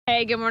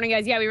Hey, good morning,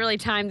 guys. Yeah, we really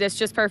timed this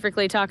just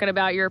perfectly talking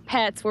about your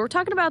pets. We're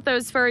talking about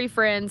those furry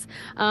friends,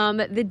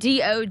 the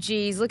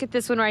DOGs. Look at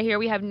this one right here.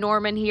 We have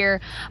Norman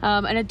here,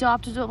 an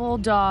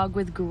adoptable dog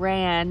with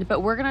Grand. But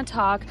we're going to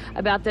talk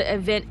about the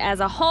event as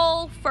a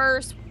whole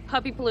first.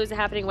 Puppy Palooza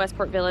happening in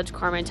Westport Village.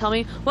 Carmen, tell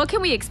me, what can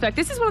we expect?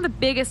 This is one of the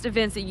biggest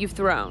events that you've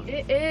thrown.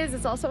 It is.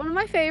 It's also one of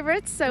my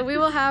favorites. So we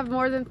will have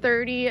more than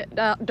 30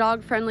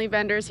 dog-friendly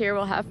vendors here.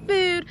 We'll have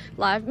food,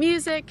 live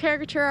music,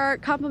 caricature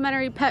art,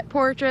 complimentary pet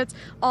portraits,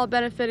 all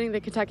benefiting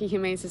the Kentucky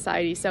Humane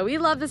Society. So we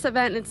love this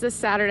event. It's this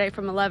Saturday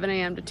from 11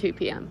 a.m. to 2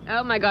 p.m.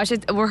 Oh my gosh,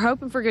 we're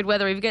hoping for good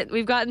weather.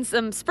 We've gotten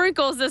some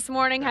sprinkles this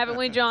morning, haven't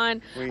we,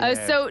 John?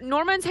 So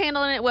Norman's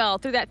handling it well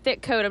through that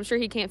thick coat. I'm sure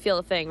he can't feel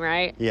a thing,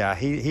 right? Yeah,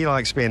 he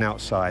likes being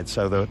outside,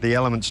 so the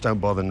elements don't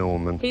bother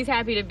Norman. He's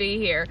happy to be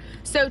here.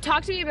 So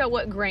talk to me about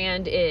what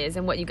Grand is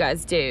and what you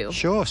guys do.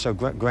 Sure. So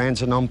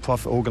Grand's a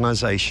non-profit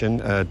organization,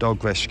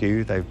 dog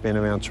rescue. They've been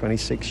around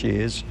 26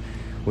 years.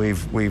 We've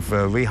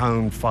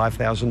rehomed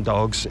 5,000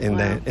 dogs in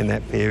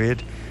that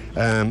period.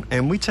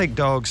 And we take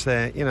dogs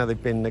that, you know,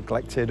 they've been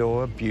neglected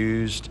or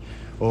abused,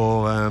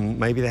 or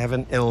maybe they have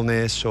an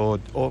illness, or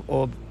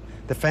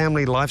the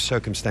family life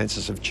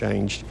circumstances have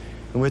changed.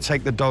 And we'll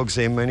take the dogs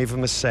in, many of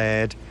them are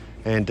sad,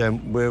 and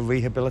we'll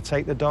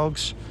rehabilitate the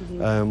dogs.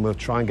 We'll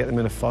try and get them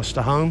in a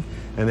foster home,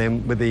 and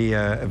then with the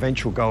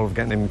eventual goal of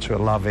getting them into a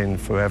loving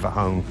forever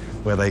home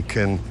where they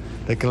can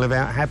live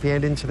out a happy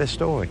ending to their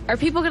story. Are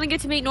people going to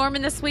get to meet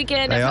Norman this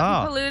weekend at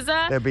Puppy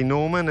Palooza? There'll be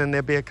Norman, and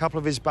there'll be a couple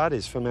of his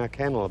buddies from our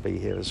kennel will be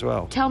here as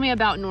well. Tell me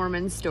about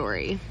Norman's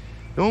story.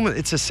 Norman,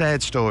 it's a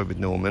sad story with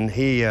Norman.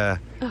 He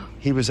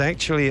was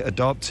actually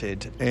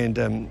adopted,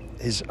 and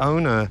his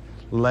owner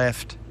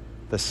left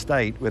the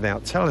state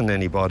without telling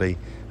anybody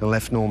and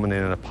left Norman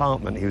in an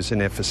apartment. He was in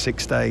there for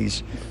 6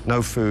 days,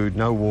 no food,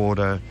 no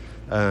water,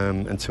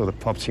 until the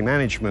property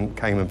management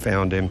came and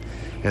found him,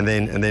 and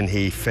then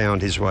he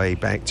found his way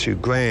back to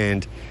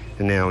Grand,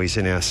 and now he's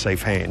in our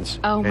safe hands.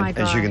 Oh my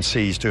God. As you can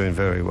see, he's doing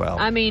very well.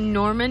 I mean,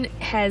 Norman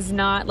has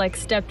not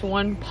stepped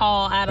one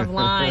paw out of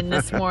line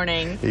this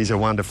morning. He's a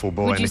wonderful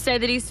boy. Would you say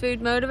that he's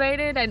food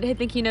motivated? I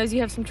think he knows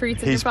you have some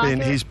treats in your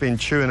pocket. He's been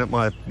chewing at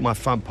my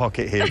front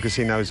pocket here because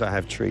he knows I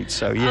have treats.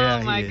 So yeah.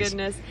 Oh my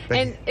goodness.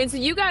 And so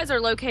you guys are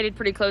located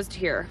pretty close to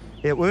here.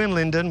 Yeah, we're in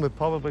Linden. We're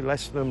probably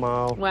less than a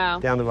mile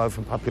down the road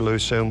from Puppy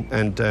Palooza,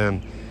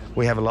 and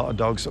we have a lot of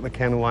dogs at the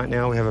kennel right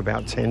now. We have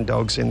about 10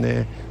 dogs in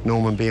there,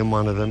 Norman being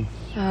one of them.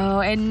 Oh,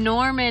 and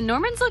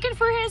Norman's looking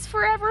for his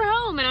forever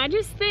home, and I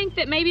just think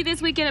that maybe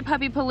this weekend at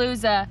Puppy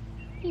Palooza,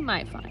 he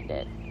might find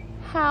it.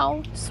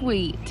 How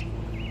sweet.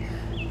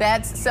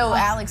 That's so,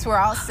 Alex, we're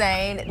all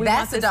saying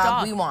that's the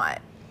dog we want.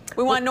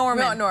 We want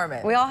Norman. We want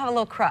Norman. We all have a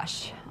little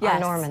crush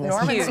on Norman.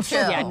 Norman's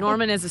chill. Yeah,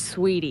 Norman is a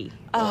sweetie.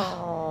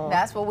 Oh,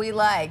 that's what we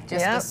like.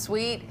 Just a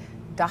sweet,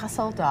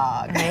 docile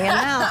dog. Hanging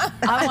out.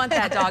 I want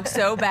that dog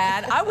so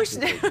bad. I wish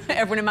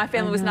everyone in my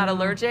family was not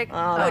allergic.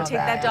 I would take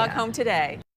that dog home today.